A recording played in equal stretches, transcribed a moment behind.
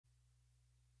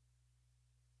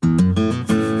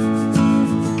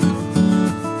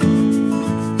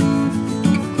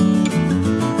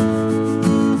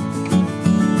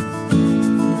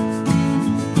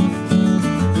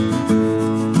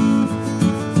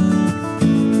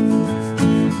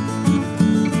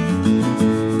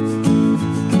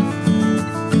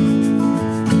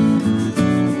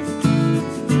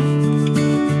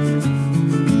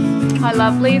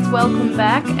lovelies, welcome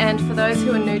back, and for those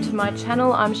who are new to my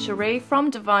channel, I'm Sheree from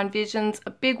Divine Visions.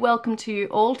 A big welcome to you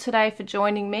all today for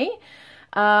joining me.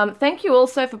 Thank you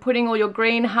also for putting all your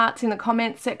green hearts in the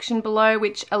comments section below,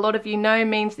 which a lot of you know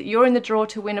means that you're in the draw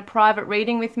to win a private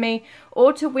reading with me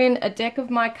or to win a deck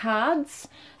of my cards,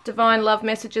 Divine Love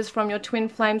Messages from your Twin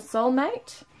Flame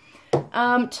Soulmate.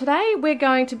 Today we're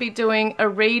going to be doing a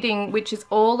reading which is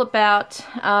all about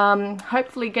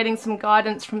hopefully getting some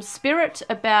guidance from Spirit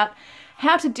about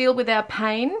how to deal with our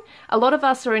pain. A lot of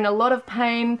us are in a lot of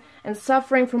pain and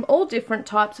suffering from all different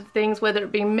types of things, whether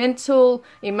it be mental,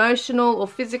 emotional or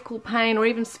physical pain, or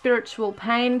even spiritual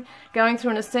pain. Going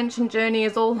through an ascension journey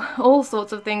is all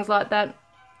sorts of things like that.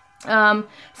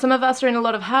 Some of us are in a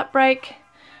lot of heartbreak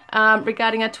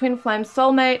regarding our twin flame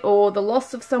soulmate or the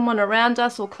loss of someone around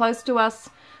us or close to us.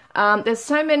 There's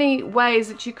so many ways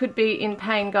that you could be in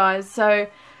pain, guys. So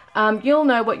you'll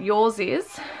know what yours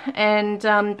is, and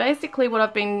basically what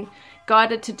I've been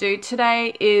guided to do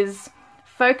today is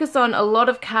focus on a lot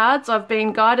of cards. I've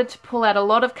been guided to pull out a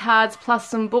lot of cards plus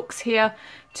some books here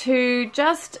to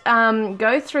just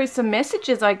go through some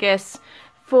messages, I guess,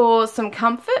 for some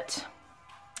comfort.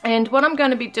 And what I'm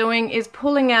going to be doing is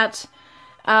pulling out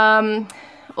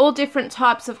all different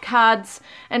types of cards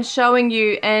and showing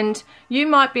you, and you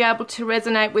might be able to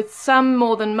resonate with some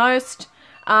more than most,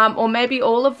 or maybe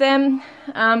all of them,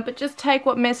 but just take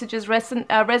what messages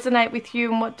resonate with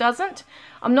you and what doesn't.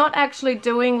 I'm not actually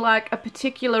doing like a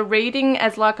particular reading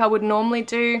as like I would normally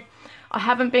do. I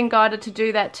haven't been guided to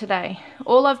do that today.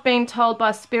 All I've been told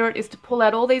by Spirit is to pull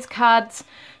out all these cards,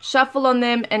 shuffle on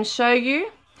them and show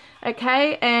you,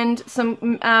 okay, and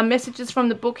some messages from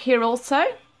the book here also.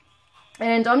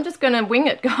 And I'm just going to wing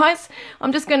it, guys.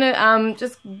 I'm just going to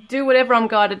just do whatever I'm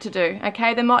guided to do,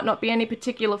 okay? There might not be any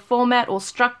particular format or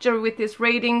structure with this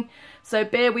reading, so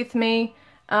bear with me.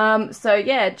 So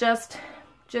yeah, just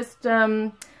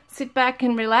sit back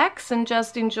and relax and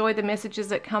just enjoy the messages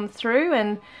that come through,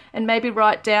 and maybe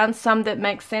write down some that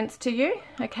make sense to you,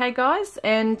 okay, guys?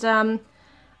 And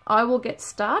I will get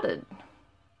started.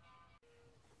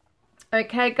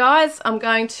 Okay guys, I'm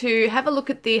going to have a look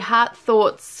at the Heart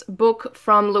Thoughts book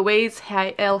from Louise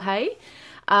L. Hay.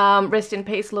 Rest in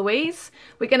peace, Louise.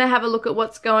 We're going to have a look at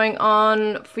what's going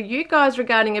on for you guys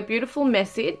regarding a beautiful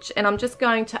message, and I'm just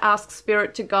going to ask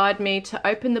Spirit to guide me to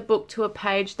open the book to a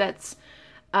page that's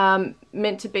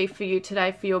meant to be for you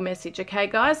today for your message, okay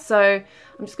guys? So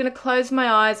I'm just going to close my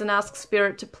eyes and ask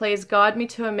Spirit to please guide me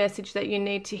to a message that you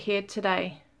need to hear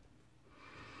today.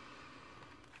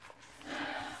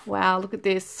 Wow, look at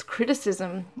this.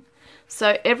 Criticism.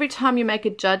 So every time you make a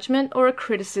judgment or a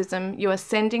criticism, you are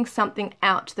sending something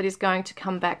out that is going to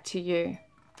come back to you.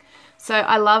 So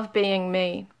I love being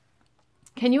me.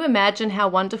 Can you imagine how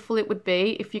wonderful it would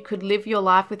be if you could live your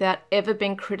life without ever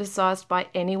being criticized by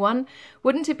anyone?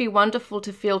 Wouldn't it be wonderful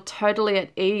to feel totally at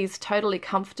ease, totally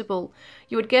comfortable?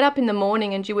 You would get up in the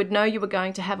morning and you would know you were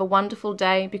going to have a wonderful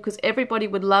day because everybody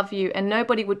would love you and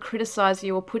nobody would criticize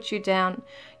you or put you down.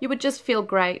 You would just feel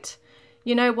great.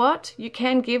 You know what? You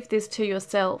can give this to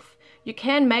yourself. You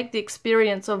can make the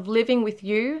experience of living with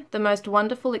you the most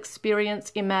wonderful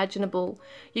experience imaginable.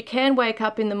 You can wake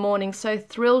up in the morning so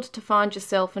thrilled to find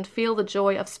yourself and feel the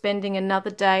joy of spending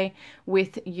another day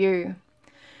with you.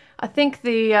 I think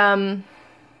the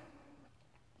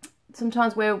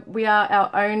sometimes we are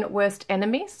our own worst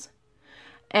enemies,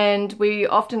 and we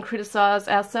often criticize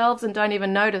ourselves and don't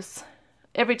even notice.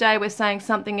 Every day we're saying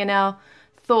something in our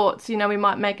thoughts, you know, we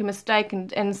might make a mistake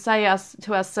and say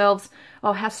to ourselves,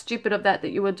 oh, how stupid of that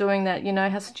you were doing that, you know,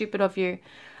 how stupid of you,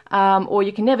 or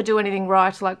you can never do anything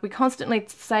right. Like, we constantly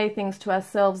say things to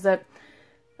ourselves that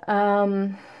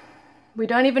we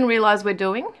don't even realize we're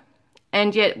doing,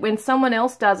 and yet when someone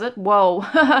else does it, whoa,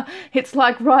 it's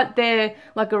like right there,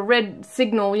 like a red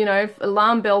signal, you know,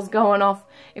 alarm bells going off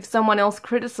if someone else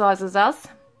criticizes us.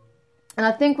 And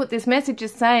I think what this message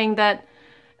is saying, that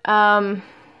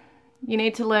you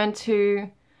need to learn to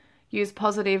use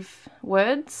positive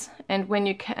words, and when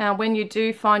you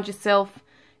do find yourself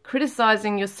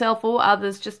criticizing yourself or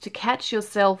others, just to catch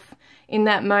yourself in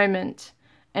that moment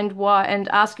and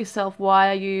ask yourself, why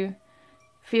are you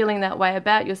feeling that way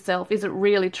about yourself? Is it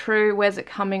really true? Where's it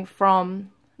coming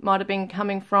from? Might have been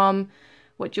coming from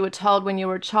what you were told when you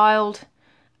were a child.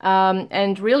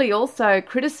 And really also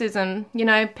criticism, you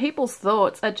know, people's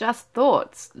thoughts are just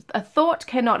thoughts. A thought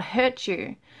cannot hurt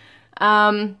you.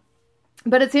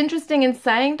 But it's interesting in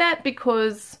saying that,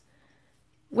 because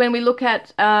when we look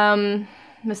at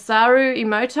Masaru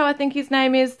Emoto, I think his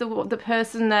name is, the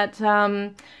person that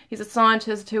he's a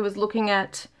scientist who was looking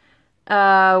at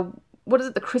what is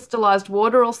it, the crystallized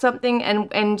water or something,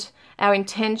 and our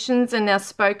intentions and our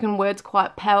spoken words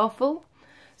quite powerful.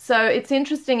 So it's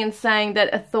interesting in saying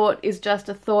that a thought is just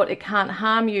a thought, it can't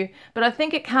harm you, but I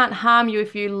think it can't harm you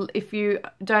if you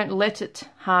don't let it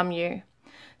harm you.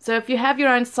 So if you have your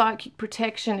own psychic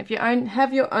protection, if you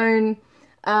have your own,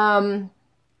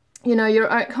 you know,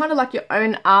 your own, kind of like your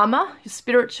own armor, your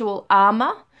spiritual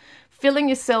armor, filling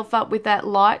yourself up with that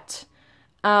light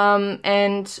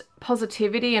and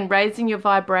positivity and raising your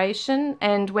vibration,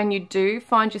 and when you do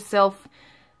find yourself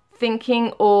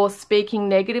thinking or speaking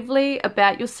negatively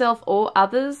about yourself or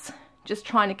others, just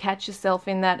trying to catch yourself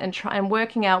in that and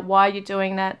working out why you're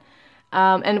doing that.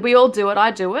 And we all do it.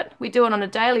 I do it. We do it on a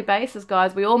daily basis,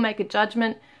 guys. We all make a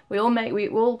judgment. We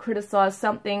all criticize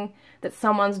something that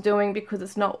someone's doing because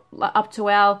it's not up to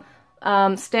our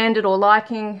standard or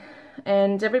liking,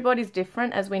 and everybody's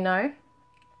different, as we know.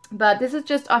 But this is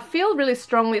just, I feel really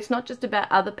strongly, it's not just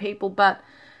about other people, but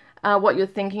what you're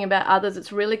thinking about others.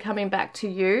 It's really coming back to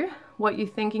you, what you're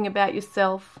thinking about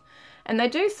yourself. And they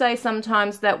do say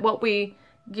sometimes that what we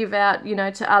give out, you know,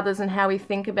 to others and how we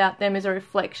think about them is a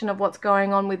reflection of what's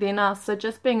going on within us. So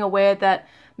just being aware that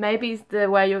maybe the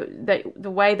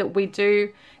way that we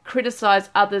do criticize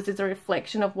others is a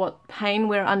reflection of what pain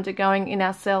we're undergoing in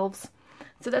ourselves.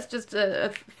 So that's just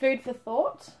a food for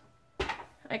thought.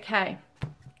 Okay,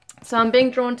 so I'm being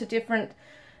drawn to different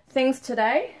things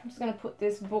today. I'm just going to put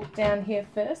this book down here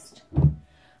first.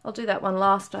 I'll do that one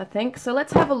last, I think. So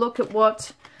let's have a look at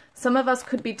what some of us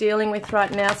could be dealing with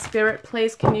right now. Spirit,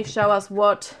 please, can you show us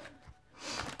what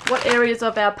areas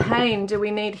of our pain do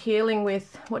we need healing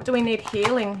with? What do we need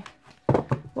healing?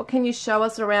 What can you show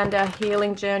us around our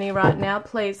healing journey right now,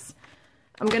 please?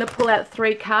 I'm going to pull out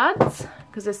 3 cards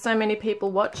because there's so many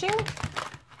people watching.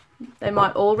 They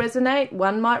might all resonate.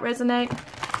 One might resonate.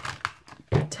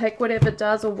 Take whatever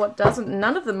does or what doesn't.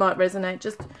 None of them might resonate.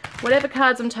 Just whatever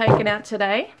cards I'm taking out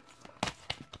today.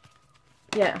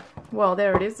 Yeah, well,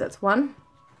 there it is. That's one.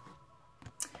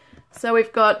 So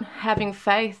we've got having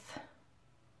faith.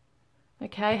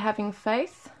 Okay, having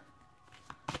faith.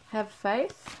 Have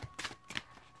faith.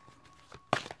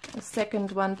 The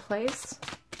second one, please.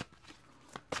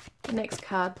 The next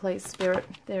card, please, Spirit.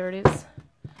 There it is.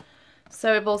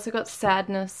 So we've also got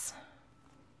sadness.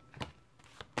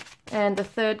 And the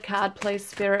third card, please,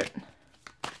 Spirit.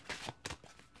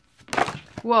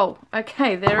 Whoa,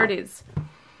 okay, there it is.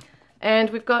 And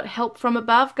we've got help from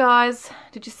above, guys.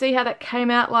 Did you see how that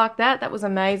came out like that? That was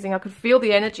amazing. I could feel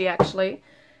the energy, actually.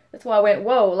 That's why I went,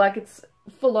 whoa, like it's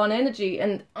full-on energy.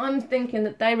 And I'm thinking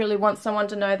that they really want someone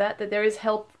to know that there is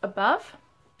help above.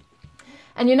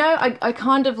 And you know, I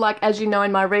kind of like, as you know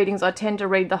in my readings, I tend to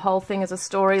read the whole thing as a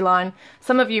storyline.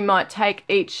 Some of you might take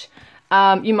each...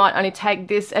 you might only take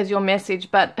this as your message,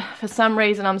 but for some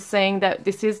reason I'm seeing that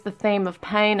this is the theme of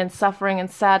pain and suffering and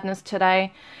sadness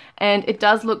today. And it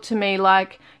does look to me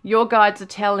like your guides are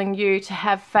telling you to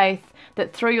have faith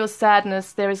that through your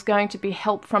sadness there is going to be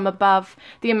help from above.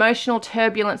 The emotional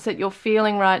turbulence that you're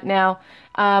feeling right now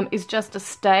is just a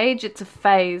stage, it's a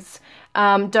phase.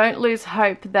 Don't lose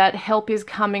hope that help is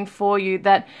coming for you,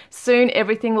 that soon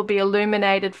everything will be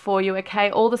illuminated for you,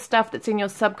 okay? All the stuff that's in your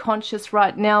subconscious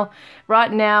right now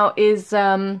is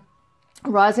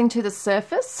rising to the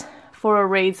surface for a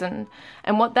reason.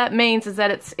 And what that means is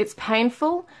that it's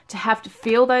painful to have to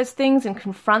feel those things and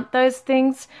confront those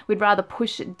things. We'd rather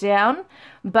push it down.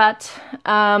 But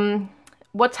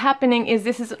what's happening is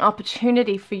this is an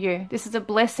opportunity for you. This is a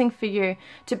blessing for you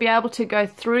to be able to go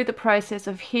through the process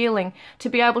of healing, to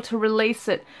be able to release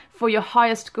it for your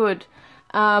highest good,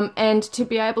 and to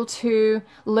be able to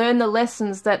learn the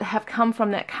lessons that have come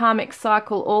from that karmic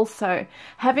cycle also.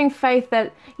 Having faith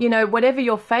that, you know, whatever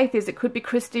your faith is, it could be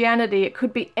Christianity, it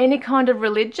could be any kind of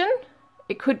religion,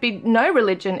 it could be no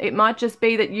religion, it might just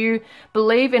be that you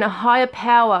believe in a higher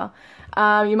power,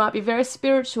 you might be very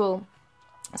spiritual.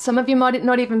 Some of you might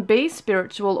not even be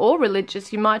spiritual or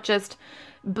religious. You might just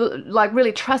like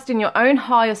really trust in your own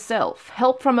higher self.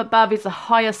 Help from above is a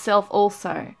higher self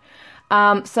also.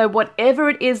 So whatever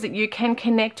it is that you can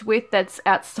connect with that's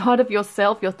outside of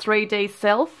yourself, your 3D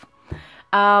self,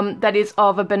 that is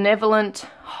of a benevolent,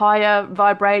 higher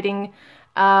vibrating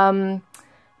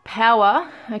power,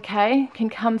 okay, can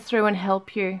come through and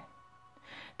help you.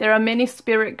 There are many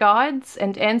spirit guides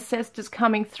and ancestors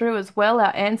coming through as well,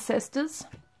 our ancestors,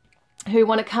 who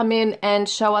want to come in and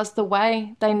show us the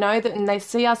way. They know that, and they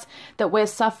see us, that we're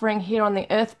suffering here on the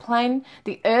earth plane.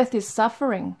 The earth is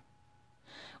suffering.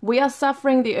 We are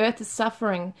suffering, the earth is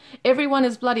suffering. Everyone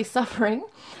is bloody suffering.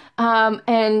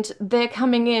 and they're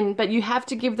coming in, but you have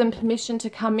to give them permission to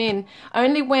come in.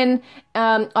 Only when,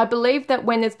 I believe that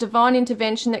when there's divine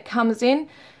intervention that comes in,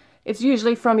 it's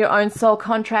usually from your own soul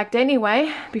contract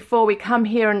anyway. Before we come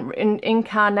here and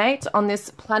incarnate on this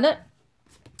planet,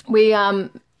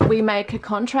 we make a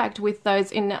contract with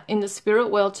those in the spirit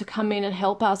world to come in and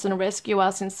help us and rescue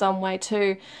us in some way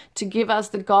too, to give us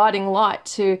the guiding light,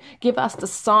 to give us the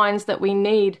signs that we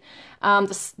need,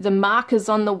 the markers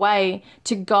on the way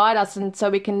to guide us, and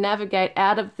so we can navigate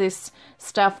out of this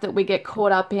stuff that we get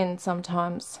caught up in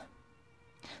sometimes.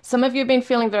 Some of you have been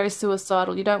feeling very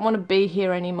suicidal. You don't want to be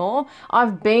here anymore.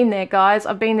 I've been there, guys.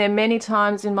 I've been there many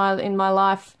times in my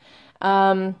life.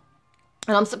 And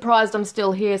I'm surprised I'm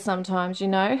still here sometimes, you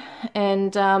know.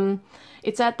 And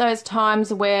it's at those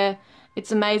times where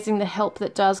it's amazing the help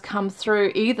that does come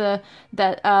through. Either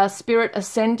that spirit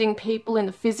ascending people in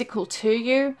the physical to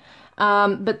you,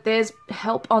 but there's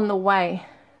help on the way.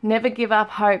 Never give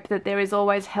up hope that there is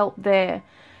always help there.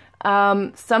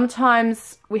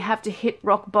 Sometimes we have to hit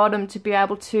rock bottom to be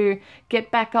able to get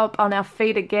back up on our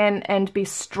feet again and be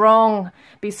strong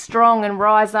and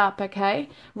rise up, okay?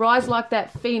 Rise like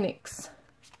that phoenix.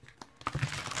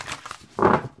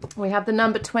 We have the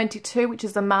number 22, which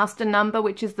is the master number,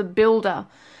 which is the builder.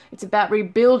 It's about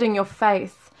rebuilding your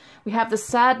faith. We have the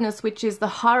sadness, which is the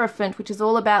Hierophant, which is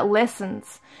all about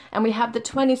lessons. And we have the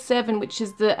 27, which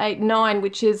is the 8-9,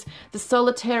 which is the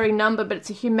solitary number, but it's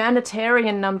a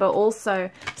humanitarian number also.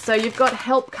 So you've got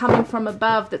help coming from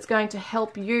above that's going to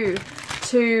help you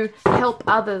to help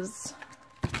others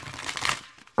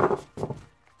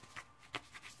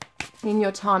in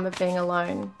your time of being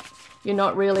alone. You're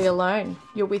not really alone.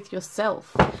 You're with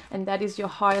yourself. And that is your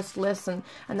highest lesson.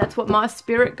 And that's what my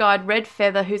spirit guide, Red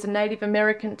Feather, who's a Native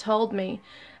American, told me.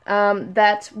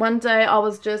 That one day I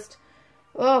was just,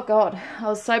 oh God, I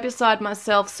was so beside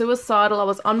myself, suicidal. I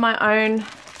was on my own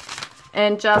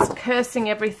and just cursing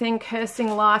everything,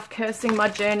 cursing life, cursing my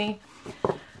journey.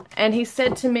 And he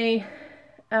said to me,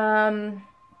 now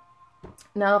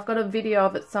I've got a video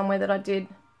of it somewhere that I did.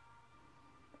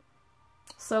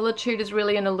 Solitude is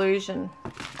really an illusion.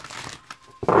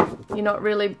 You're not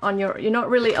really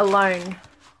alone.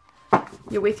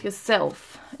 You're with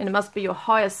yourself, and it must be your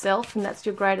higher self, and that's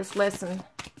your greatest lesson.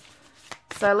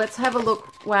 So let's have a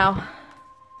look. Wow.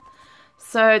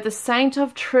 So the Saint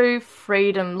of True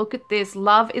Freedom. Look at this.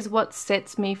 Love is what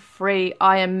sets me free.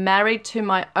 I am married to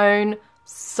my own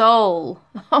soul.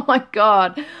 Oh my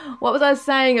God. What was I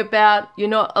saying about you're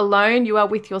not alone? You are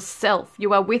with yourself.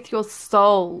 You are with your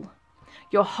soul.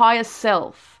 Your higher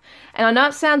self. And I know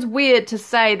it sounds weird to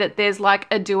say that there's like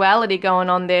a duality going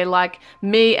on there, like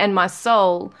me and my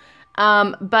soul.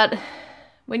 But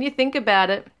when you think about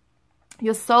it,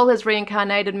 your soul has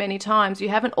reincarnated many times. You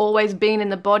haven't always been in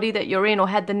the body that you're in, or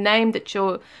had the name that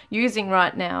you're using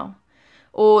right now,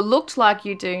 or looked like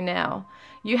you do now.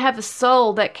 You have a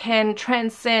soul that can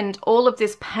transcend all of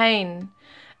this pain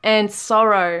and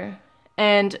sorrow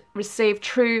and receive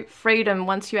true freedom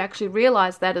once you actually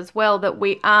realize that as well, that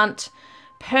we aren't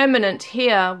permanent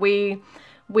here. We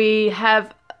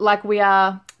have, like, we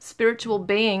are spiritual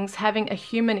beings having a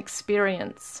human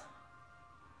experience.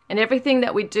 And everything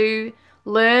that we do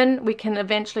learn, we can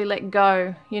eventually let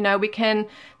go. You know, we can,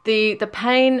 the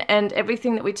pain and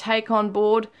everything that we take on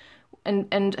board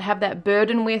and have that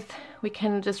burden with, we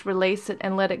can just release it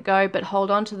and let it go, but hold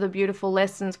on to the beautiful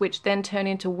lessons, which then turn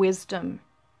into wisdom.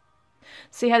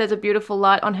 See how there's a beautiful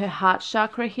light on her heart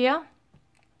chakra here?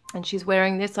 And she's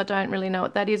wearing this. I don't really know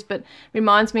what that is, but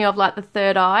reminds me of like the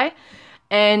third eye.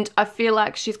 And I feel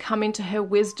like she's come into her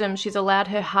wisdom. She's allowed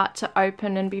her heart to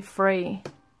open and be free.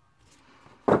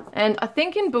 And I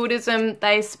think in Buddhism,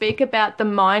 they speak about the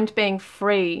mind being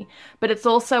free, but it's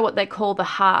also what they call the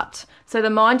heart. So the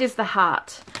mind is the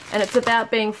heart, and it's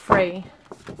about being free.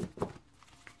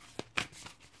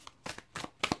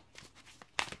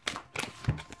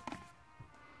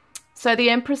 So the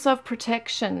Empress of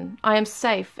Protection, I am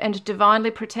safe and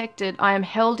divinely protected. I am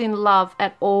held in love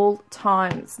at all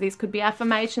times. These could be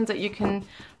affirmations that you can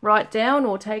write down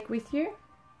or take with you.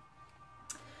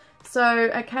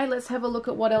 So, okay, let's have a look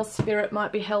at what else Spirit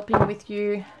might be helping with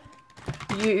you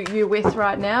with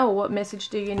right now, or what message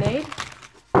do you need,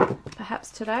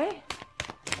 perhaps today?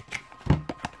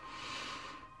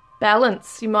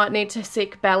 Balance. You might need to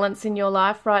seek balance in your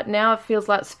life right now. It feels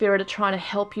like Spirit are trying to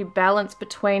help you balance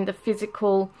between the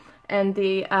physical and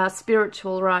the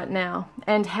spiritual right now,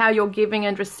 and how you're giving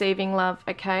and receiving love,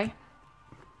 okay?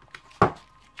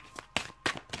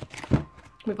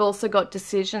 We've also got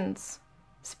decisions.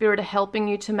 Spirit are helping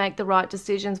you to make the right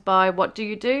decisions by, what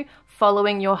do?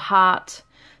 Following your heart.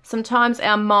 Sometimes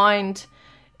our mind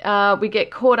we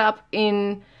get caught up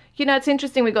in, you know, it's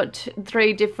interesting, we've got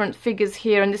three different figures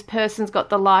here, and this person's got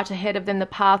the light ahead of them, the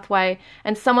pathway,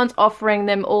 and someone's offering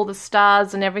them all the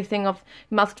stars and everything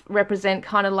must represent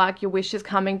kind of like your wishes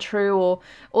coming true, or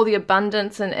all the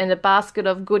abundance and a basket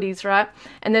of goodies, right?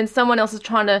 And then someone else is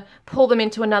trying to pull them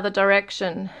into another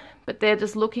direction, but they're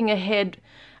just looking ahead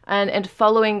and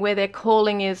following where their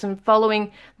calling is and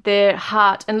following their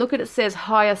heart. And look at it says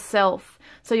higher self.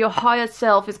 So your higher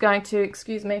self is going to,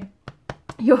 excuse me,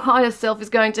 your higher self is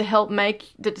going to help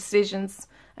make the decisions,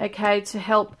 okay, to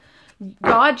help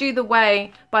guide you the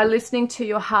way by listening to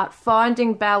your heart,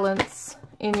 finding balance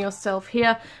in yourself.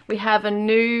 Here we have a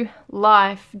new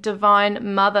life,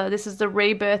 divine mother. This is the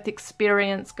rebirth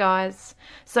experience, guys.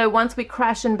 So once we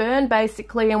crash and burn,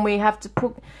 basically, and we have to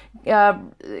put,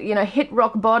 you know, hit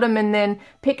rock bottom and then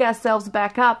pick ourselves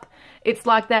back up, it's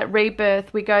like that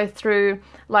rebirth. We go through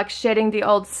like shedding the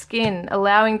old skin,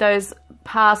 allowing those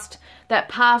past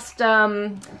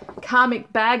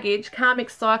karmic baggage, karmic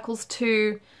cycles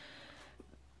to,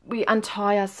 we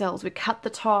untie ourselves, we cut the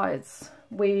ties,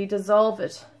 we dissolve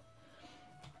it.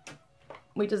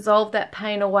 We dissolve that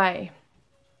pain away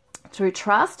through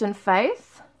trust and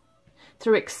faith,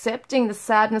 through accepting the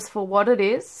sadness for what it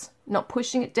is, not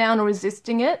pushing it down or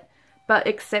resisting it, but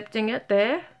accepting it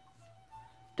there.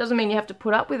 Doesn't mean you have to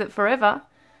put up with it forever,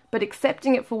 but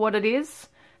accepting it for what it is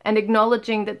and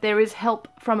acknowledging that there is help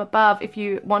from above if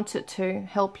you want it to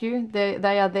help you.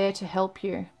 They are there to help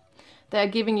you. They are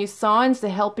giving you signs. They're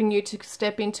helping you to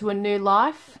step into a new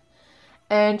life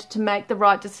and to make the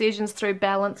right decisions through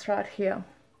balance right here.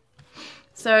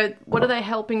 So what are they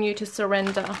helping you to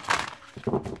surrender?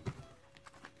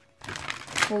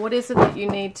 Well, what is it that you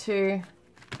need to...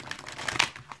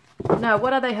 No,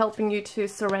 what are they helping you to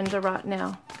surrender right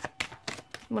now?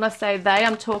 When I say they,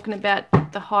 I'm talking about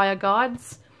the higher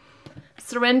guides.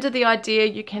 Surrender the idea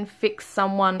you can fix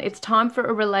someone. It's time for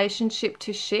a relationship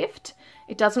to shift.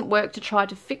 It doesn't work to try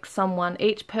to fix someone.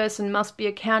 Each person must be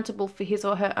accountable for his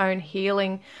or her own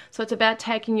healing. So it's about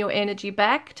taking your energy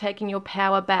back, taking your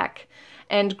power back,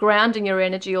 and grounding your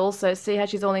energy also. See how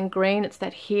she's all in green? It's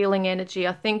that healing energy.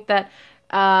 I think that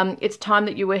it's time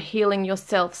that you were healing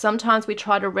yourself. Sometimes we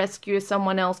try to rescue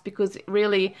someone else because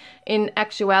really, in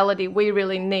actuality, we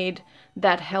really need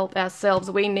that help ourselves.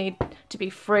 We need to be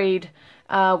freed.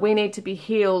 We need to be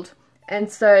healed. And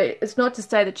so it's not to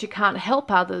say that you can't help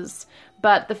others,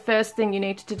 but the first thing you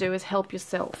need to do is help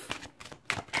yourself.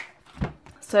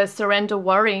 So surrender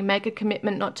worry. Make a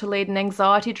commitment not to lead an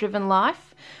anxiety-driven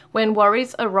life. When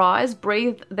worries arise,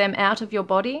 breathe them out of your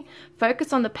body.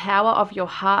 Focus on the power of your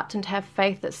heart and have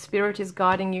faith that Spirit is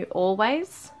guiding you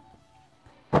always.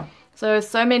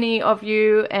 So many of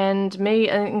you, and me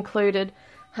included,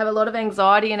 have a lot of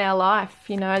anxiety in our life.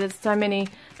 You know, there's so many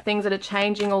things that are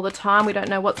changing all the time. We don't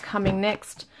know what's coming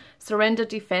next. Surrender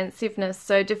defensiveness.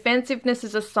 So defensiveness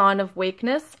is a sign of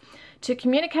weakness. To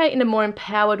communicate in a more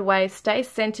empowered way, stay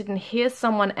centered and hear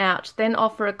someone out, then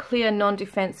offer a clear,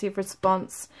 non-defensive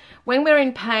response. When we're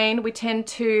in pain, we tend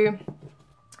to,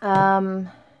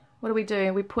 what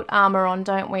do? We put armor on,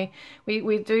 don't we?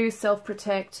 We do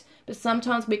self-protect, but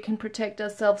sometimes we can protect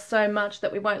ourselves so much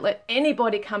that we won't let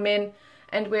anybody come in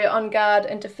and we're on guard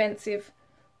and defensive.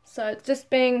 So it's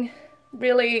just being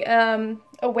really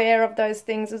aware of those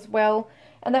things as well.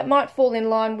 And that might fall in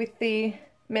line with the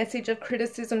message of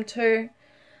criticism too,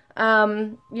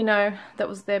 you know, that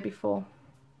was there before.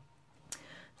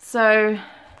 So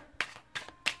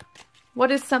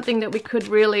what is something that we could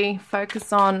really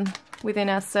focus on within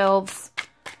ourselves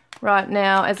right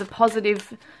now as a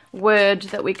positive word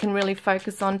that we can really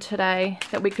focus on today,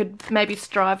 that we could maybe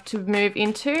strive to move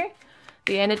into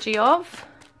the energy of?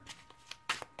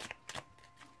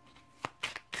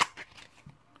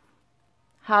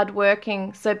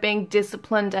 Hardworking. So being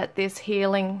disciplined at this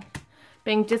healing,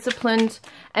 being disciplined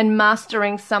and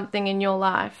mastering something in your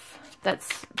life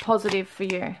that's positive for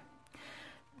you.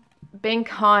 Being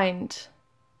kind,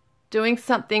 doing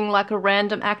something like a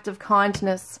random act of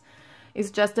kindness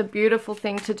is just a beautiful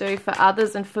thing to do for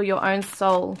others and for your own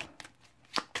soul.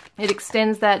 It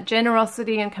extends that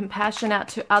generosity and compassion out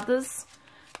to others,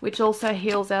 which also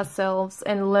heals ourselves,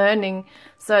 and learning.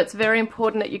 So it's very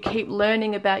important that you keep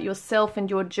learning about yourself and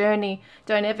your journey.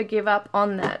 Don't ever give up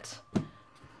on that.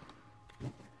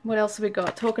 What else have we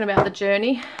got? Talking about the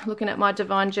journey, looking at my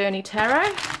Divine Journey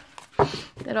Tarot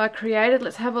that I created.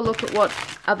 Let's have a look at what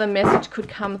other message could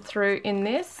come through in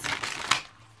this.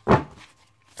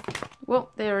 Well,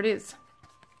 there it is.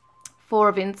 Four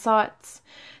of Insights.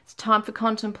 It's time for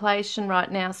contemplation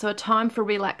right now. So a time for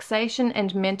relaxation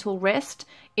and mental rest,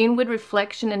 inward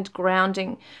reflection and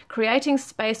grounding, creating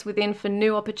space within for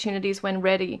new opportunities when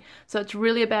ready. So it's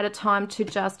really about a time to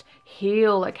just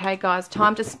heal, okay guys?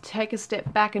 Time to take a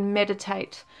step back and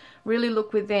meditate. Really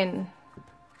look within.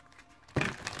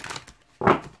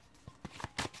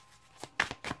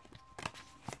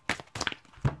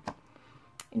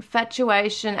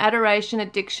 Infatuation, adoration,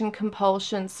 addiction,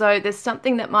 compulsion. So there's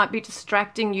something that might be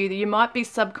distracting you. You might be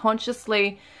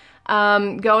subconsciously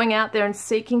going out there and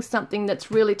seeking something that's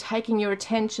really taking your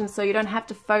attention, so you don't have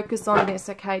to focus on this,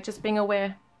 okay? Just being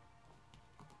aware.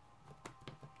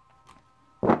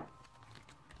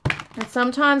 And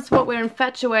sometimes what we're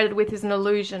infatuated with is an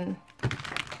illusion.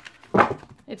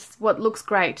 It's what looks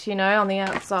great, you know, on the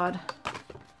outside.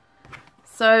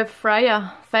 So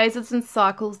Freya, phases and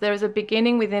cycles, there is a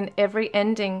beginning within every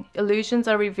ending. Illusions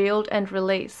are revealed and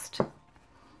released.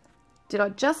 Did I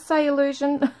just say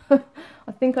illusion?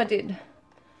 I think I did.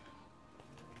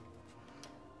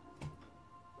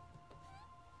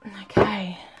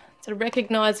 Okay, so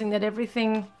recognizing that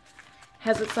everything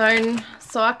has its own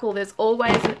cycle. There's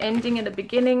always an ending and a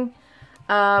beginning.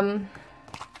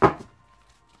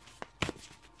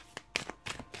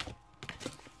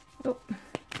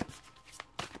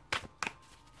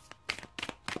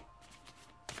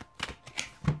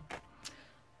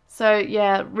 So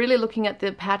yeah, really looking at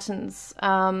the patterns,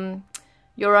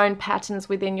 your own patterns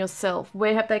within yourself.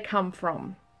 Where have they come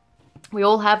from? We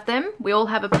all have them. We all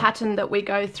have a pattern that we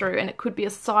go through, and it could be a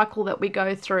cycle that we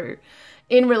go through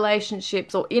in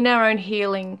relationships or in our own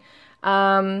healing.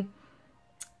 You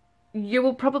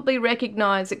will probably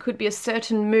recognize it could be a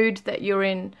certain mood that you're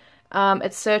in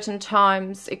at certain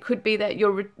times. It could be that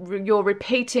you're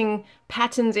repeating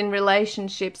patterns in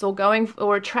relationships,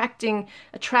 or attracting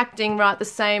right the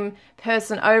same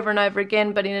person over and over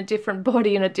again, but in a different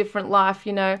body, in a different life,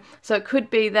 you know. So it could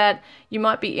be that you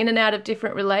might be in and out of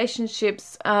different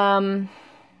relationships,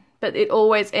 but it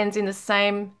always ends in the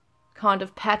same kind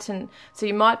of pattern. So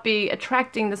you might be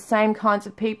attracting the same kinds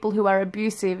of people who are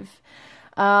abusive,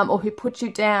 or who put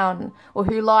you down, or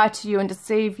who lie to you and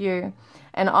deceive you.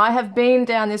 And I have been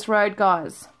down this road,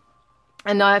 guys.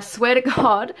 And I swear to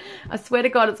God,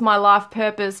 it's my life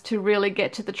purpose to really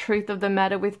get to the truth of the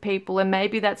matter with people. And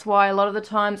maybe that's why a lot of the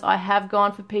times I have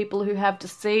gone for people who have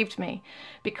deceived me.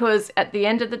 Because at the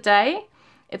end of the day,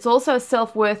 it's also a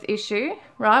self-worth issue,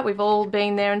 right? We've all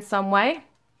been there in some way.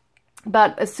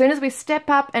 But as soon as we step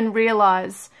up and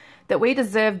realize that we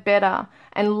deserve better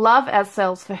and love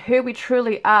ourselves for who we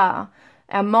truly are,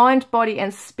 our mind, body,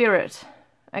 and spirit,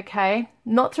 okay,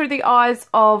 not through the eyes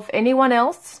of anyone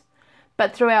else,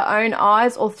 but through our own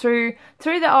eyes, or through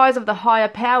the eyes of the higher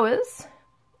powers,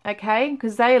 okay,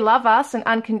 because they love us and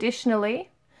unconditionally.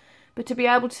 But to be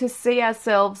able to see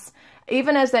ourselves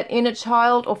even as that inner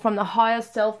child, or from the higher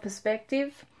self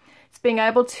perspective, it's being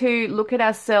able to look at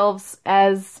ourselves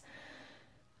as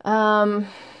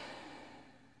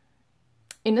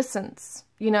innocence.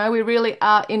 You know, we really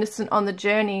are innocent on the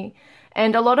journey,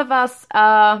 and a lot of us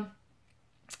are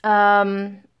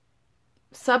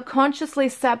subconsciously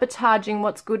sabotaging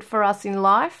what's good for us in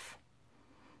life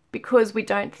because we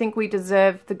don't think we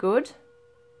deserve the good.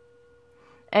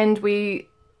 And we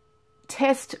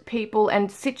test people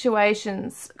and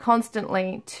situations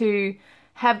constantly to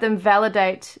have them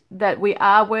validate that we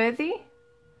are worthy.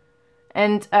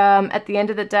 And at the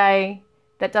end of the day,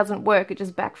 that doesn't work. It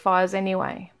just backfires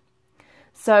anyway.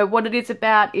 So what it is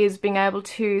about is being able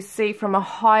to see from a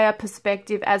higher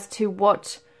perspective as to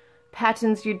what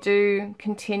patterns you do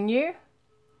continue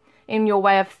in your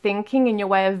way of thinking, in your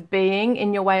way of being,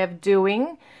 in your way of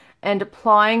doing, and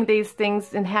applying these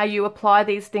things, and how you apply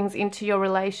these things into your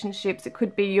relationships. It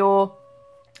could be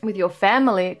with your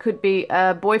family, it could be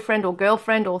a boyfriend or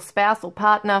girlfriend or spouse or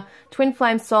partner, twin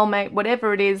flame, soulmate,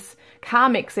 whatever it is,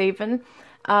 karmics even.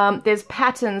 There's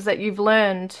patterns that you've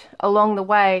learned along the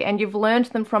way, and you've learned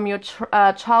them from your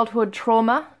childhood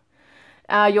trauma,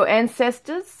 your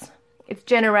ancestors. It's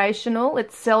generational,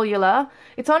 it's cellular,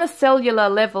 it's on a cellular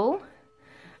level.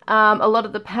 A lot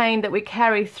of the pain that we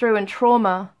carry through and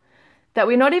trauma that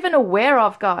we're not even aware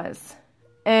of, guys.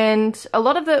 And a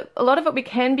lot of it we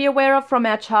can be aware of from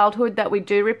our childhood, that we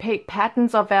do repeat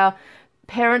patterns of our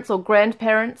parents or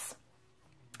grandparents,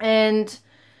 and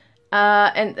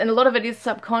a lot of it is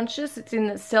subconscious. It's in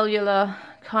the cellular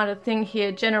kind of thing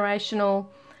here. Generational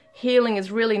healing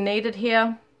is really needed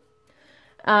here.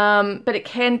 But it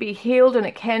can be healed, and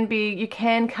you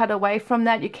can cut away from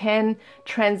that. You can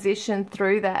transition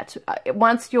through that.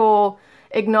 Once you're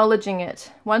acknowledging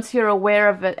it, once you're aware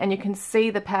of it, and you can see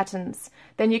the patterns,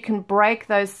 then you can break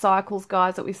those cycles,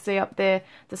 guys, that we see up there,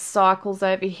 the cycles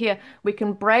over here. We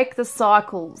can break the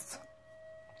cycles.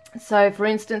 So, for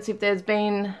instance, if there's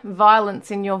been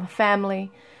violence in your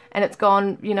family and it's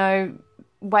gone, you know,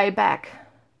 way back,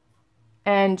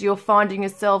 and you're finding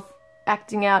yourself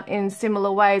acting out in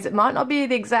similar ways, it might not be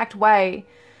the exact way,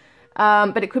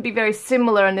 but it could be very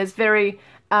similar, and there's very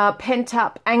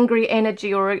pent-up angry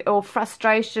energy or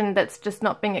frustration that's just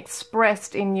not being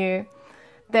expressed in you,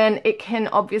 then it can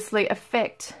obviously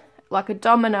affect, like a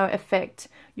domino effect,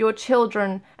 your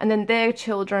children and then their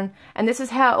children. And this is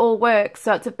how it all works.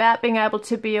 So it's about being able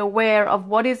to be aware of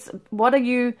what's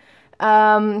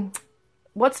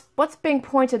being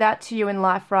pointed out to you in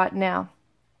life right now.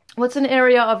 What's an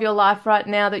area of your life right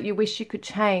now that you wish you could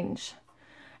change?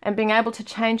 And being able to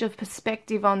change your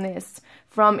perspective on this,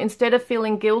 from instead of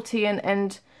feeling guilty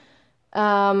and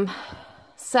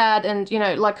sad and, you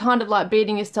know, like kind of like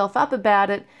beating yourself up about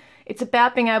it, it's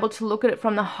about being able to look at it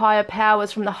from the higher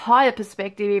powers, from the higher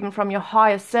perspective, even from your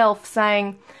higher self,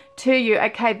 saying to you,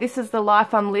 okay, this is the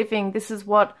life I'm living, this is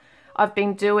what I've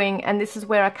been doing, and this is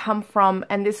where I come from,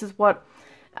 and this is what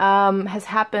has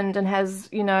happened and has,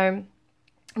 you know,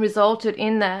 resulted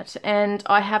in that. And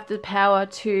I have the power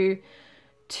to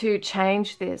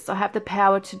change this. I have the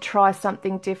power to try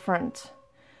something different.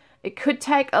 It could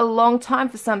take a long time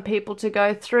for some people to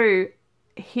go through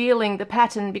healing the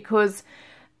pattern, because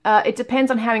it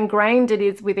depends on how ingrained it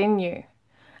is within you.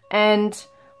 And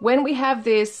when we have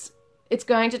this, it's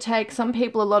going to take some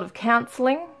people a lot of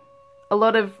counseling, a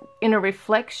lot of inner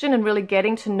reflection, and really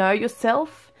getting to know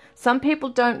yourself. Some people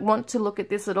don't want to look at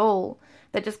this at all.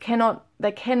 They just cannot,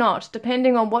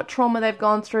 depending on what trauma they've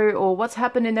gone through or what's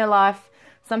happened in their life.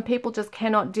 Some people just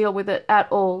cannot deal with it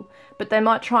at all, but they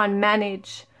might try and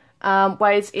manage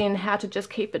ways in how to just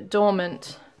keep it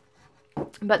dormant.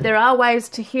 But there are ways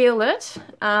to heal it.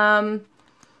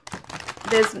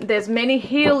 There's many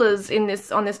healers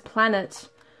on this planet.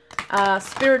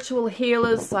 Spiritual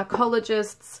healers,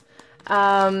 psychologists,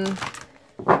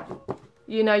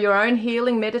 you know, your own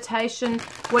healing, meditation,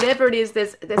 whatever it is.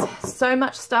 There's so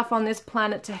much stuff on this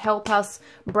planet to help us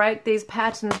break these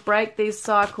patterns, break these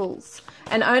cycles.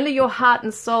 And only your heart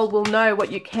and soul will know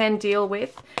what you can deal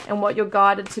with and what you're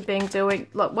guided to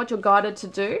what you're guided to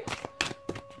do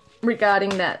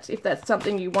regarding that, if that's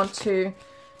something you want to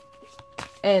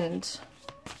end.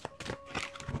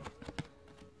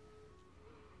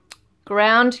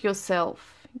 Ground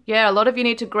yourself. Yeah, a lot of you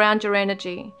need to ground your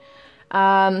energy.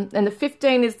 And the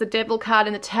 15 is the Devil card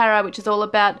in the Tarot, which is all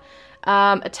about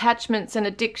attachments and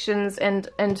addictions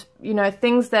and you know,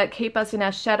 things that keep us in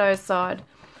our shadow side.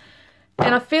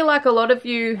 And I feel like a lot of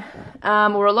you,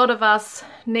 or a lot of us,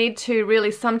 need to really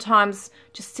sometimes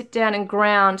just sit down and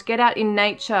ground, get out in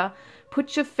nature,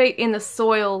 put your feet in the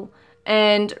soil,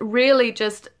 and really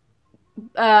just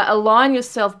align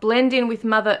yourself, blend in with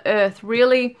Mother Earth,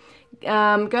 really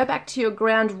go back to your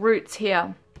ground roots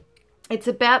here. It's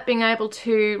about being able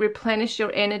to replenish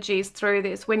your energies through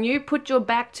this. When you put your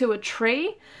back to a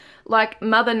tree, like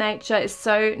Mother Nature is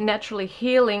so naturally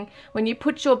healing, when you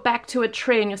put your back to a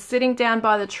tree and you're sitting down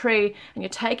by the tree and you're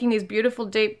taking these beautiful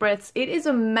deep breaths, it is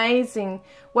amazing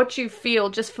what you feel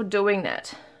just for doing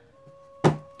that.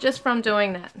 Just from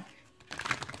doing that.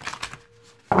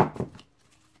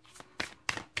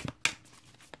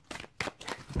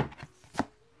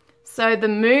 So the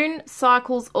moon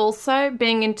cycles also,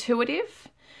 being intuitive,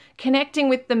 connecting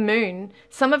with the moon.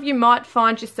 Some of you might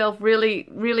find yourself really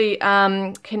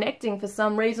connecting for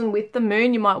some reason with the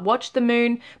moon. You might watch the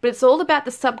moon, but it's all about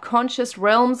the subconscious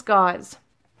realms, guys.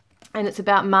 And it's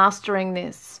about mastering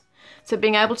this. So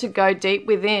being able to go deep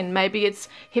within, maybe it's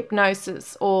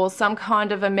hypnosis or some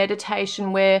kind of a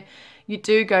meditation where you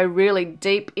do go really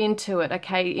deep into it,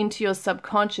 okay, into your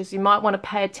subconscious. You might want to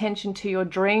pay attention to your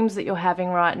dreams that you're having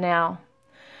right now.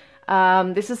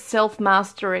 This is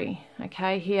self-mastery,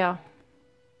 okay, here.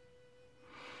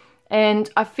 And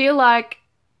I feel like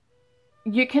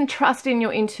you can trust in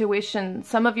your intuition.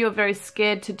 Some of you are very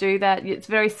scared to do that. It's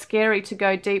very scary to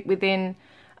go deep within.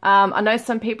 I know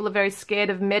some people are very scared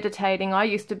of meditating. I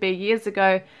used to be, years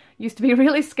ago,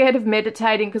 really scared of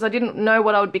meditating because I didn't know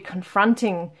what I would be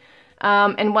confronting.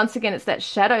 And once again, it's that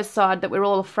shadow side that we're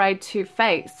all afraid to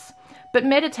face. But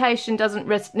meditation doesn't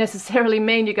necessarily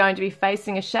mean you're going to be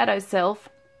facing a shadow self.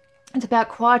 It's about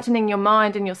quietening your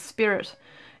mind and your spirit.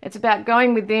 It's about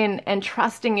going within and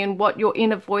trusting in what your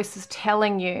inner voice is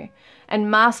telling you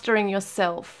and mastering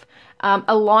yourself,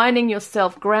 aligning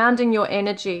yourself, grounding your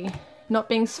energy, not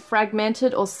being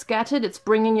fragmented or scattered. It's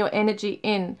bringing your energy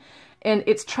in. And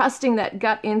it's trusting that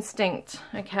gut instinct,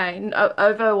 okay,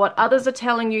 over what others are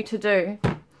telling you to do.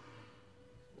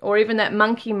 or even that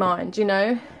monkey mind, you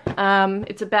know.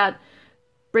 It's about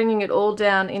bringing it all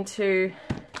down into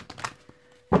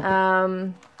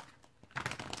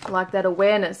like that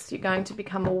awareness. You're going to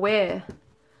become aware,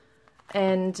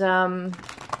 and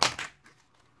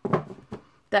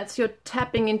that's your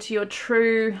tapping into your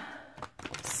true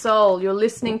soul. You're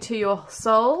listening to your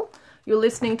soul. You're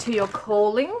listening to your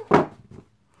calling.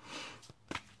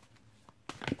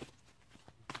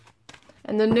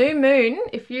 And the new moon,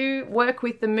 if you work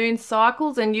with the moon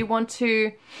cycles and you want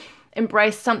to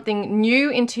embrace something new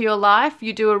into your life,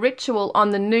 you do a ritual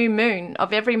on the new moon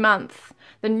of every month.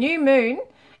 The new moon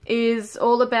is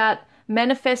all about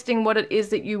manifesting what it is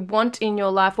that you want in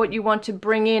your life, what you want to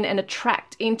bring in and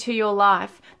attract into your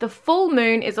life. The full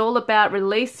moon is all about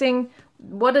releasing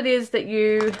what it is that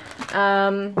you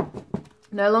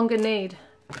no longer need.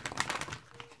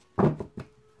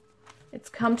 It's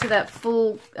come to that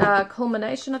full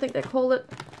culmination, I think they call it.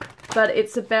 But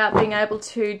it's about being able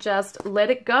to just let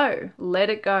it go. Let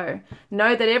it go.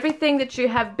 Know that everything that you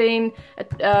have been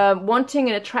wanting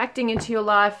and attracting into your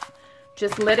life,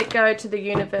 just let it go to the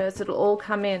universe. It'll all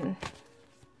come in.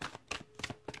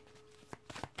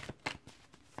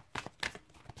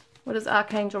 What does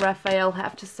Archangel Raphael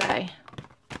have to say?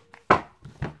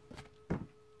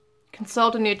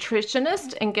 Consult a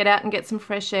nutritionist and get out and get some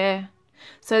fresh air.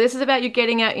 So this is about you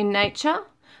getting out in nature,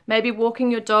 maybe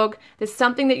walking your dog. There's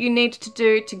something that you need to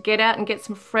do to get out and get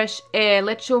some fresh air.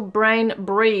 Let your brain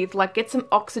breathe, like get some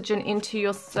oxygen into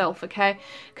yourself, okay?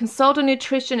 Consult a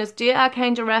nutritionist. Dear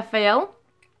Archangel Raphael,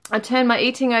 I turn my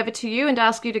eating over to you and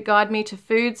ask you to guide me to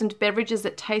foods and beverages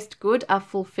that taste good, are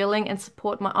fulfilling, and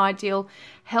support my ideal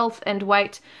health and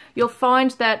weight. You'll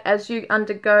find that as you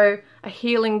undergo a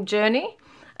healing journey,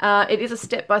 it is a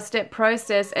step-by-step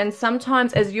process, and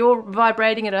sometimes as you're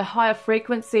vibrating at a higher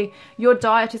frequency, your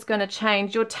diet is going to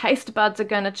change, your taste buds are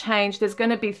going to change, there's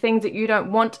going to be things that you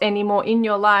don't want anymore in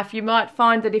your life. You might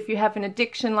find that if you have an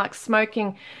addiction like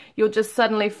smoking, you'll just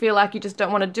suddenly feel like you just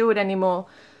don't want to do it anymore.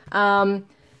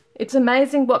 It's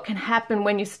amazing what can happen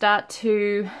when you start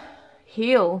to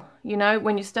heal, you know,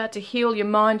 when you start to heal your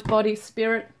mind, body,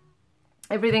 spirit,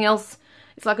 everything else.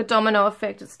 It's like a domino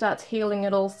effect, it starts healing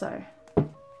it also.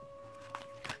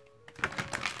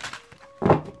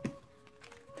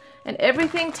 And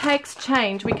everything takes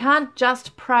change. We can't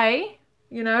just pray,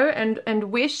 you know, and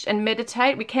wish and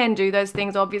meditate. We can do those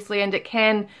things, obviously, and it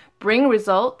can bring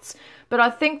results. But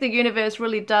I think the universe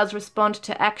really does respond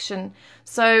to action.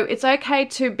 So it's okay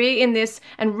to be in this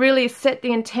and really set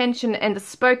the intention and the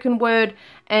spoken word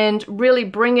and really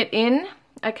bring it in,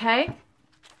 okay?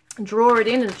 Draw it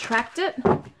in and attract it.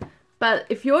 But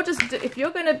if you're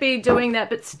going to be doing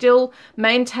that but still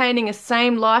maintaining a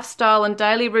same lifestyle and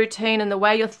daily routine and the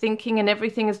way you're thinking and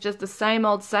everything is just the same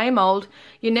old,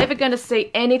 you're never going to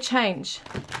see any change.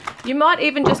 You might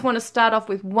even just want to start off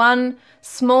with one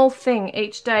small thing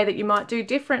each day that you might do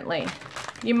differently.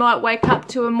 You might wake up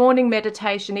to a morning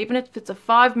meditation, even if it's a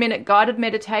 5-minute guided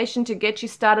meditation to get you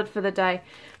started for the day.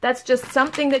 That's just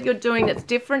something that you're doing that's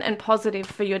different and positive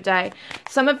for your day.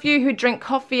 Some of you who drink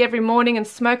coffee every morning and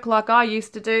smoke like I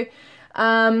used to do,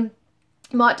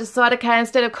 might decide, okay,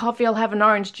 instead of coffee, I'll have an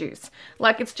orange juice.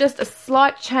 Like, it's just a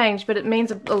slight change, but it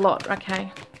means a lot,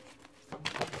 okay?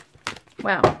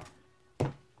 Wow.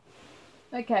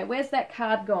 Okay, where's that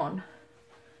card gone?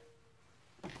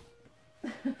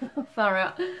 Far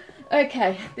out.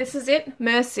 Okay, this is it.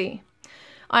 Mercy.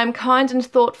 I am kind and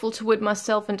thoughtful toward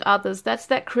myself and others. That's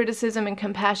that criticism and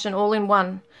compassion all in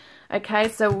one. Okay,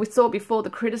 so we saw before the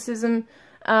criticism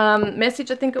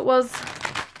message, I think it was.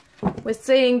 We're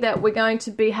seeing that we're going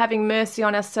to be having mercy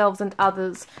on ourselves and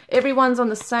others. Everyone's on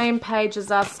the same page as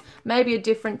us, maybe a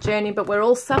different journey, but we're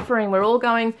all suffering. We're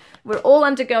all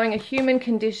undergoing a human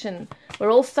condition.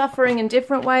 We're all suffering in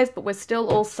different ways, but we're still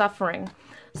all suffering.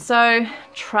 So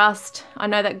trust. I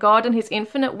know that God in his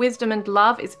infinite wisdom and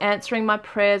love is answering my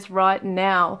prayers right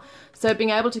now. So being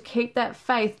able to keep that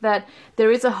faith that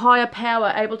there is a higher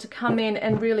power able to come in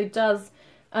and really does,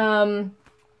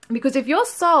 because if your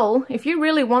soul, if you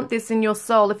really want this in your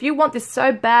soul, if you want this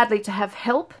so badly to have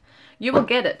help, you will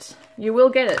get it. You will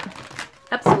get it.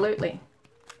 Absolutely.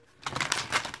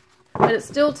 But it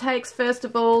still takes, first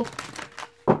of all,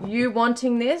 you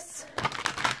wanting this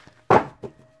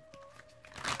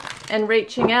and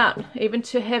reaching out, even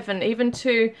to heaven, even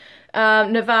to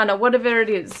Nirvana, whatever it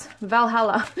is,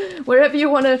 Valhalla, wherever you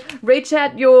want to reach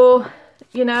out your,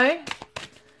 you know,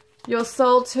 your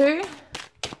soul to,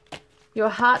 your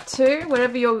heart to,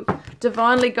 wherever you're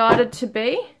divinely guided to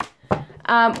be.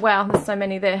 Wow, there's so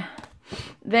many there.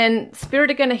 Then Spirit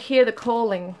are going to hear the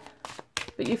calling,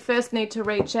 but you first need to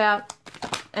reach out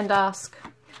and ask.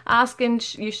 Ask and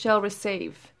you shall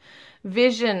receive.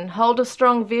 Vision, hold a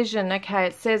strong vision. Okay,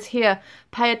 it says here,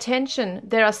 pay attention.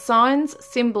 There are signs,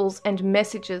 symbols, and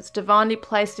messages divinely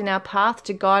placed in our path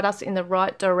to guide us in the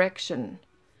right direction.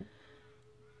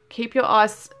 Keep your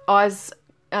eyes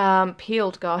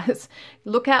peeled, guys.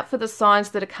 Look out for the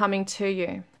signs that are coming to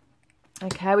you.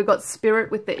 Okay, we've got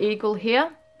spirit with the eagle here.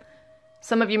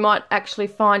 Some of you might actually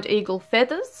find eagle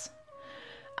feathers.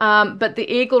 But the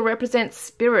eagle represents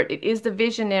spirit. It is the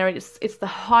visionary. It's the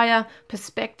higher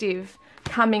perspective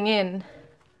coming in.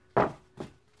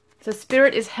 So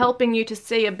spirit is helping you to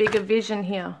see a bigger vision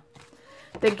here.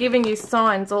 They're giving you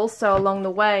signs also along the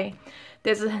way.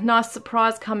 There's a nice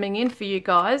surprise coming in for you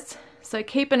guys. So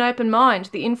keep an open mind.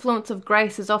 The influence of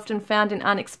grace is often found in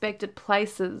unexpected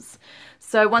places.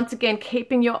 So once again,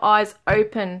 keeping your eyes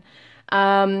open.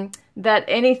 That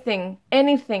anything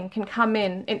can come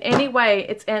in any way.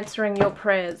 It's answering your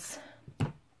prayers.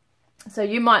 So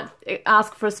you might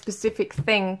ask for a specific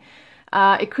thing.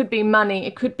 It could be money.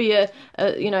 It could be a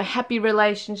happy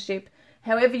relationship.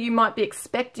 However you might be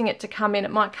expecting it to come in,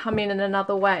 it might come in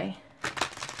another way.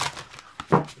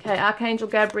 Okay, Archangel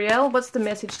Gabriel, what's the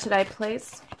message today,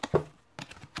 please?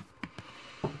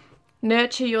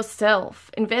 Nurture yourself.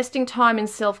 Investing time in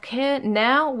self-care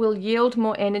now will yield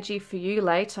more energy for you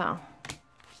later.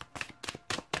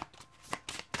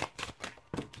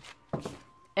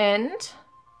 And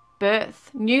birth.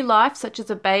 New life, such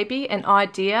as a baby, an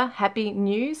idea, happy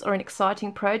news, or an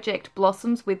exciting project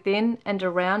blossoms within and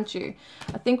around you.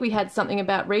 I think we had something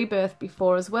about rebirth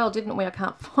before as well, didn't we? I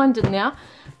can't find it now.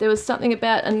 There was something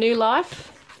about a new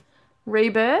life,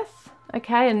 rebirth.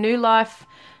 Okay, a new life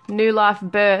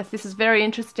birth. This is very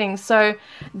interesting. So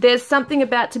there's something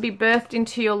about to be birthed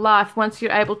into your life once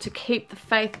you're able to keep the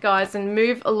faith, guys, and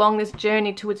move along this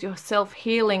journey towards your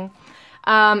self-healing.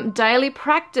 Daily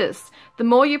practice. The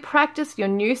more you practice your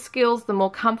new skills, the more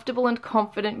comfortable and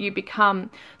confident you become.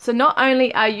 So not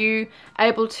only are you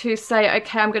able to say,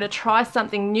 okay, I'm going to try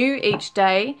something new each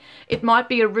day, it might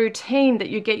be a routine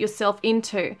that you get yourself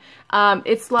into.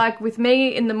 It's like with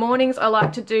me in the mornings, I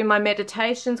like to do my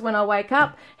meditations when I wake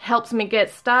up. Helps me get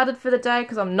started for the day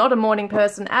because I'm not a morning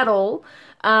person at all.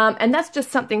 And that's just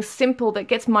something simple that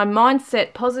gets my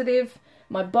mindset positive,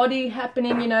 my body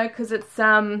happening, because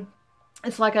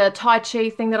it's like a Tai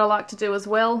Chi thing that I like to do as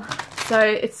well. So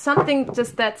it's something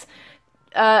just that's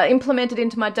implemented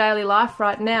into my daily life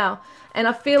right now. And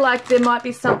I feel like there might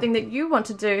be something that you want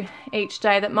to do each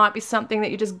day that might be something that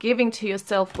you're just giving to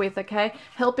yourself with, okay?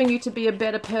 Helping you to be a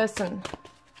better person.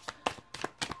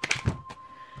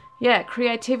 Yeah,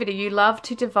 creativity. You love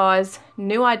to devise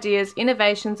new ideas,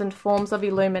 innovations, and forms of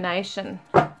illumination.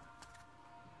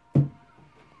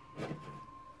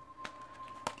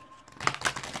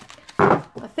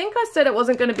 I think I said it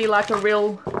wasn't going to be like a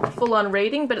real full-on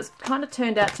reading, but it's kind of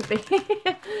turned out to be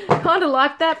kind of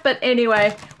like that. But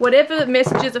anyway, whatever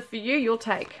messages are for you, you'll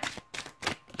take.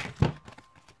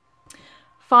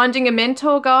 Finding a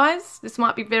mentor, guys. This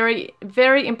might be very,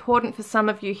 very important for some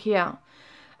of you here.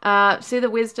 See the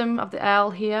wisdom of the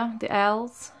owl here, the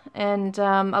owls. And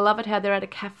I love it how they're at a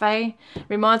cafe.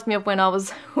 Reminds me of when I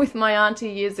was with my auntie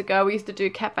years ago. We used to do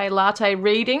cafe latte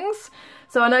readings.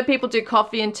 So I know people do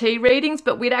coffee and tea readings,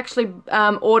 but we'd actually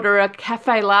order a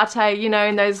cafe latte,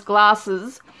 in those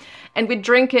glasses, and we'd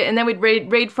drink it, and then we'd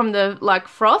read from the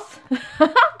froth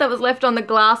that was left on the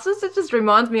glasses. It just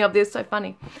reminds me of this. So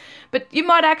funny. But you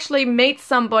might actually meet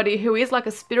somebody who is like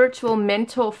a spiritual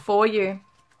mentor for you.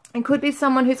 It could be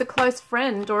someone who's a close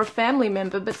friend or a family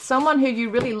member, but someone who you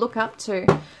really look up to.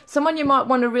 Someone you might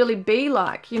want to really be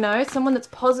like, someone that's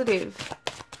positive.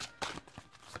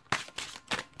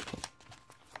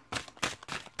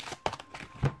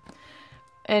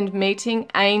 And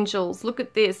meeting angels. Look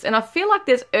at this. And I feel like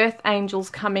there's earth angels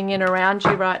coming in around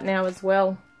you right now as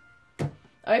well.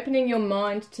 Opening your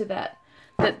mind to that.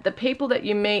 That the people that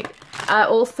you meet are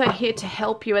also here to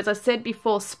help you. As I said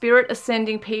before, spirit are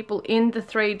sending people in the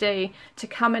 3D to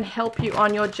come and help you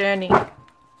on your journey.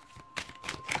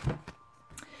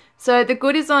 So the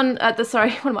good is on,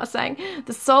 what am I saying?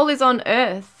 The soul is on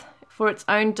earth for its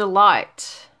own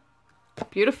delight.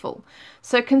 Beautiful.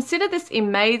 So consider this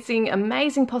amazing,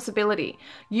 amazing possibility.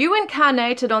 You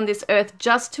incarnated on this earth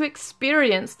just to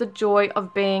experience the joy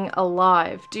of being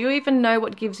alive. Do you even know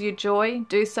what gives you joy?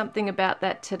 Do something about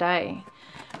that today.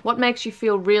 What makes you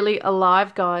feel really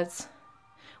alive, guys?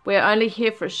 We're only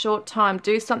here for a short time.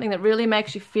 Do something that really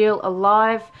makes you feel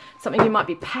alive, something you might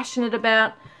be passionate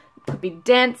about. It could be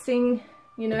dancing,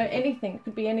 anything. It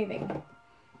could be anything.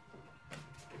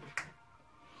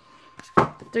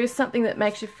 Do something that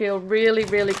makes you feel really,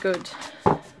 really good.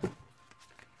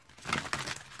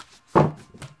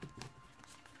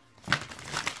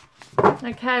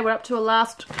 Okay, we're up to a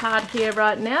last card here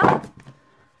right now.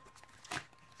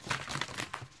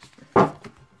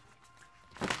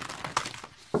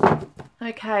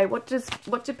 Okay, what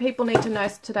do people need to know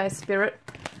today, Spirit?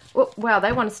 Oh, wow,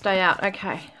 they want to stay out. Okay.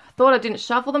 I thought I didn't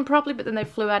shuffle them properly, but then they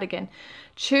flew out again.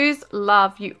 Choose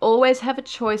love. You always have a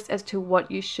choice as to what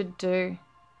you should do.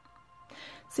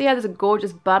 See how there's a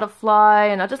gorgeous butterfly,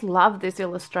 and I just love these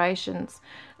illustrations.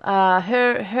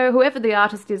 Whoever the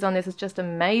artist is on this is just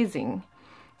amazing.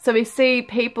 So we see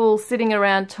people sitting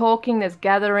around talking, there's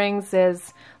gatherings,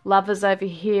 there's lovers over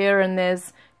here, and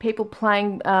there's people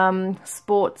playing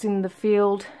sports in the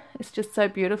field. It's just so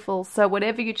beautiful. So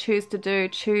whatever you choose to do,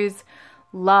 choose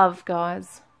love,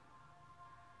 guys.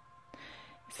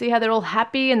 See how they're all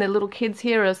happy, and the little kids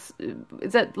here are, is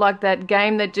that like that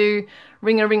game they do,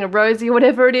 Ring a Rosie, or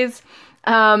whatever it is?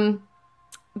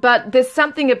 But there's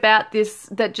something about this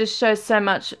that just shows so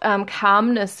much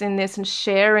calmness in this, and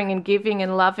sharing and giving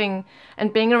and loving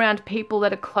and being around people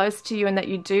that are close to you and that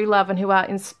you do love and who are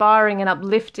inspiring and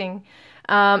uplifting,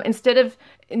 instead of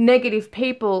negative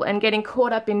people and getting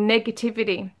caught up in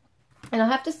negativity. And I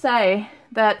have to say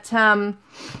that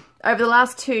over the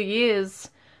last 2 years,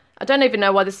 I don't even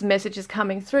know why this message is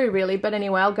coming through really, but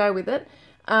anyway, I'll go with it.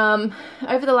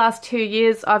 Over the last 2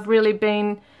 years, I've really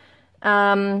been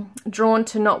drawn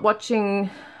to not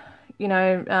watching, you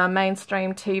know,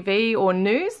 mainstream TV or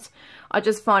news. I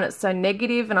just find it so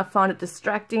negative, and I find it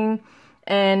distracting,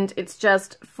 and it's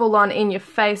just full on in your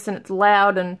face, and it's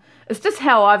loud, and it's just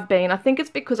how I've been. I think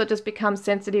it's because I just become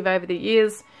sensitive over the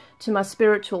years to my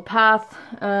spiritual path.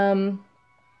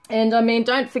 And I mean,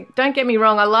 don't get me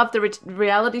wrong, I love the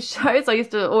reality shows. I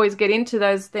used to always get into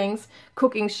those things,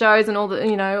 cooking shows and all the,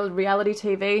 you know, reality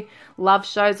TV, love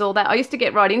shows, all that. I used to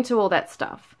get right into all that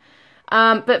stuff.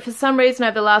 But for some reason,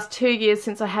 over the last 2 years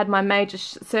since I had my major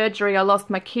surgery, I lost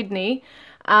my kidney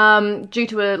due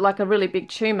to a really big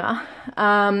tumour.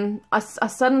 I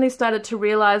suddenly started to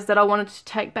realise that I wanted to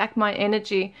take back my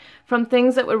energy from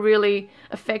things that were really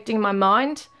affecting my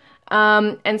mind.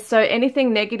 And so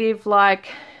anything negative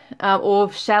or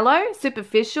shallow,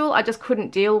 superficial, I just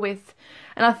couldn't deal with.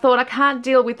 And I thought, I can't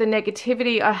deal with the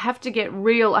negativity. I have to get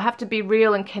real. I have to be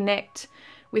real and connect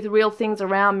with real things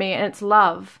around me. And it's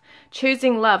love.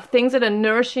 Choosing love. Things that are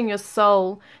nourishing your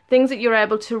soul. Things that you're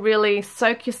able to really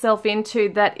soak yourself into,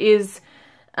 that is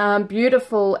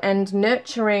beautiful and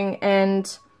nurturing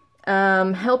and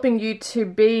helping you to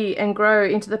be and grow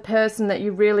into the person that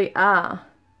you really are.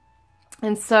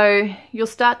 And so you'll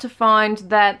start to find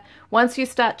that once you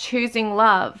start choosing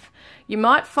love, you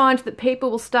might find that people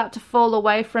will start to fall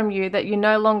away from you that you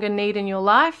no longer need in your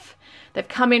life. They've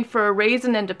come in for a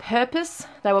reason and a purpose.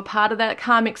 They were part of that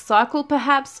karmic cycle,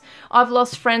 perhaps. I've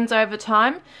lost friends over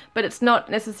time, but it's not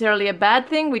necessarily a bad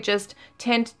thing. We just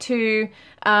tend to,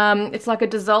 it's like a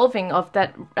dissolving of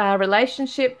that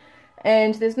relationship.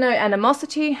 And there's no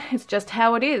animosity, it's just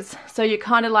how it is. So you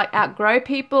kind of like outgrow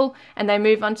people and they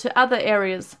move on to other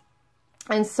areas.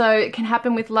 And so it can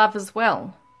happen with love as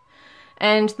well.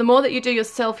 And the more that you do your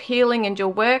self-healing and your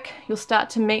work, you'll start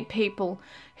to meet people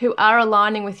who are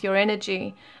aligning with your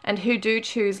energy and who do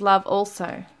choose love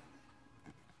also.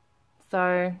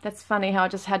 So that's funny how I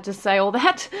just had to say all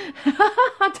that.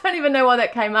 I don't even know why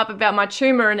that came up about my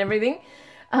tumor and everything.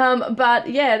 But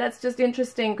yeah, that's just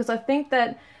interesting, because I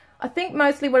think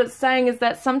mostly what it's saying is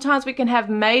that sometimes we can have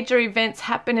major events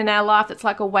happen in our life that's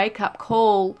like a wake-up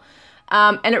call,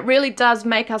 and it really does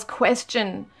make us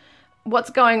question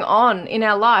what's going on in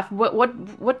our life.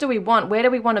 What do we want? Where do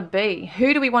we want to be?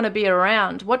 Who do we want to be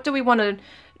around? What do we want to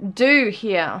do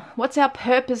here? What's our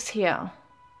purpose here?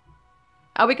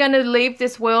 Are we going to leave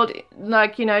this world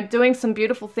like, you know, doing some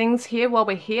beautiful things here while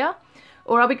we're here?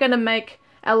 Or are we going to make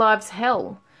our lives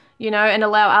hell, you know, and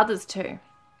allow others to?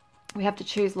 We have to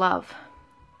choose love.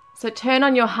 So turn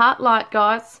on your heart light,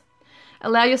 guys.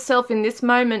 Allow yourself in this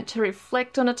moment to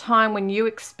reflect on a time when you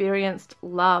experienced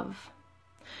love.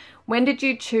 When did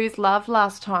you choose love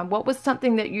last time? What was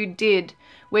something that you did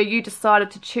where you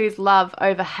decided to choose love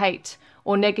over hate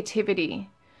or negativity?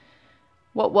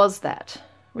 What was that?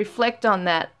 Reflect on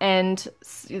that, and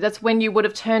that's when you would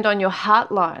have turned on your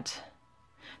heart light.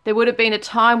 There would have been a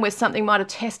time where something might have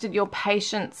tested your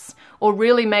patience or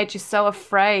really made you so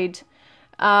afraid.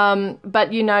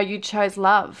 But, you know, you chose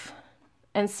love.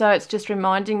 And so it's just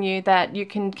reminding you that you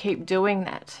can keep doing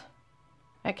that.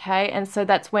 Okay? And so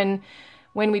that's when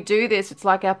we do this, it's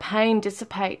like our pain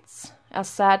dissipates. Our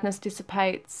sadness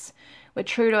dissipates. We're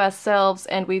true to ourselves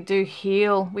and we do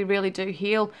heal. We really do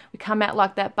heal. We come out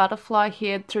like that butterfly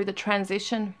here through the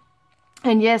transition.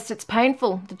 And yes, it's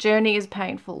painful. The journey is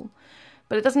painful.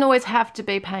 But it doesn't always have to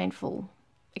be painful.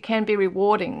 It can be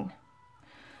rewarding.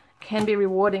 can be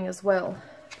rewarding as well.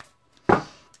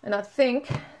 And I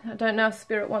don't know if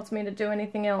Spirit wants me to do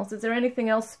anything else. Is there anything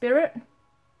else, Spirit,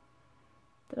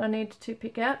 that I need to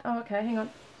pick out? Oh, okay, hang on.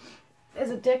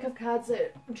 There's a deck of cards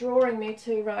that are drawing me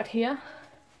to right here,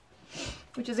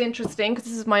 which is interesting because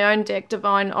this is my own deck,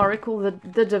 Divine Oracle,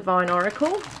 the Divine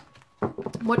Oracle.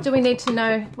 What do we need to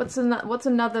know? What's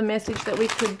another message that we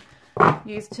could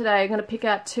use today? I'm going to pick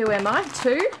out 2, am I?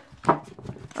 2? All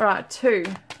right, 2.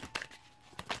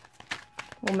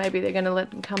 Or maybe they're going to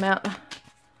let them come out.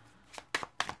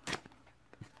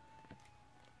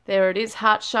 There it is,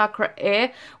 heart chakra,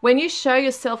 air. When you show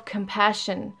yourself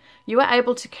compassion, you are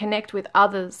able to connect with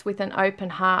others with an open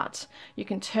heart. You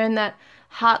can turn that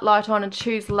heart light on and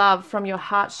choose love from your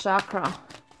heart chakra.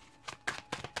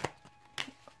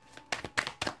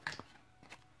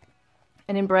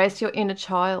 And embrace your inner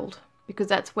child, because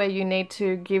that's where you need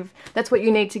to give, that's what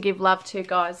you need to give love to,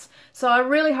 guys. So I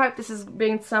really hope this has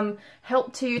been some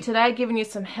help to you today, giving you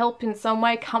some help in some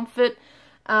way, comfort,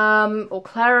 or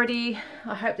clarity.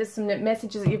 I hope there's some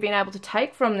messages that you've been able to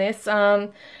take from this.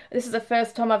 This is the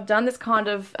first time I've done this kind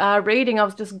of reading. I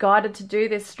was just guided to do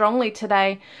this strongly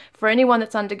today for anyone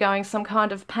that's undergoing some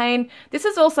kind of pain. This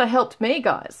has also helped me,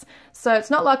 guys. So it's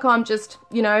not like I'm just,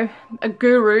 you know, a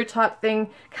guru type thing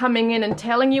coming in and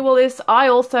telling you all this. I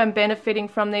also am benefiting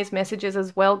from these messages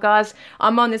as well, guys.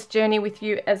 I'm on this journey with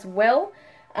you as well.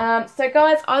 So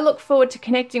guys, I look forward to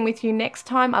connecting with you next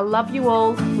time. I love you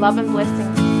all. Love and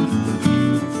blessings.